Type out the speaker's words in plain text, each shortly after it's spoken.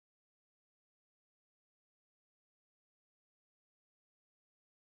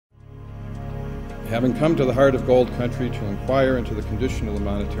Having come to the heart of gold country to inquire into the condition of the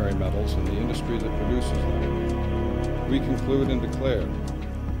monetary metals and the industry that produces them, we conclude and declare,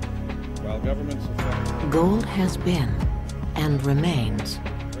 while governments affect... Gold has been and remains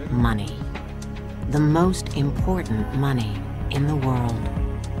money. The most important money in the world.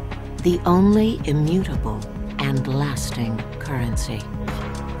 The only immutable and lasting currency.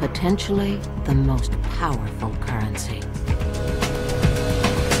 Potentially the most powerful currency.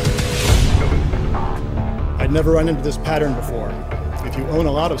 I'd never run into this pattern before. If you own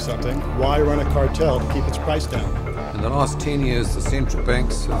a lot of something, why run a cartel to keep its price down? In the last 10 years, the central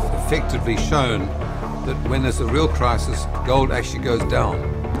banks have effectively shown that when there's a real crisis, gold actually goes down.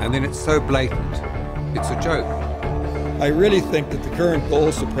 And then it's so blatant, it's a joke. I really think that the current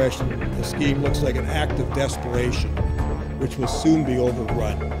gold suppression scheme looks like an act of desperation, which will soon be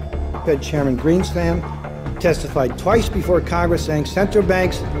overrun. Fed Chairman Greenspan testified twice before Congress saying central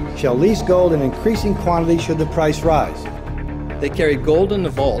banks shall lease gold in increasing quantity should the price rise. They carry gold in the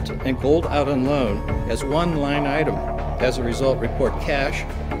vault and gold out on loan as one line item. As a result, report cash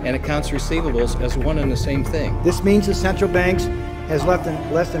and accounts receivables as one and the same thing. This means the central banks has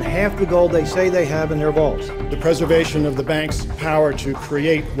less than half the gold they say they have in their vaults. The preservation of the bank's power to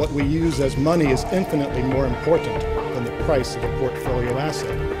create what we use as money is infinitely more important than the price of a portfolio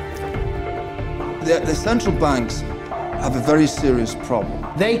asset. The central banks have a very serious problem.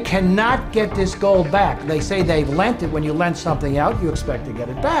 They cannot get this gold back. They say they've lent it. When you lend something out, you expect to get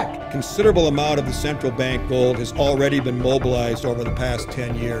it back. A considerable amount of the central bank gold has already been mobilized over the past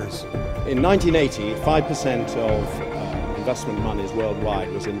 10 years. In 1980, 5% of investment monies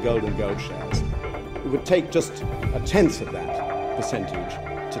worldwide was in gold and gold shares. It would take just a tenth of that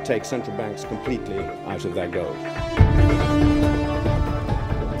percentage to take central banks completely out of their gold.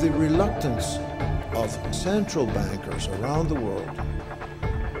 The reluctance of central bankers around the world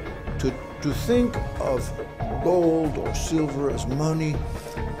to think of gold or silver as money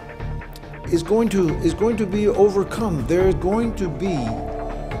is going to be overcome. There's going to be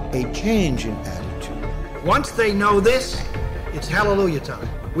a change in attitude. Once they know this, it's hallelujah time.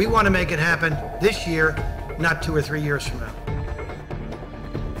 We want to make it happen this year, not 2 or 3 years from now.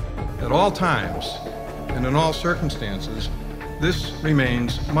 At all times and in all circumstances, this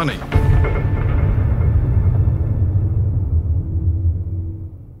remains money.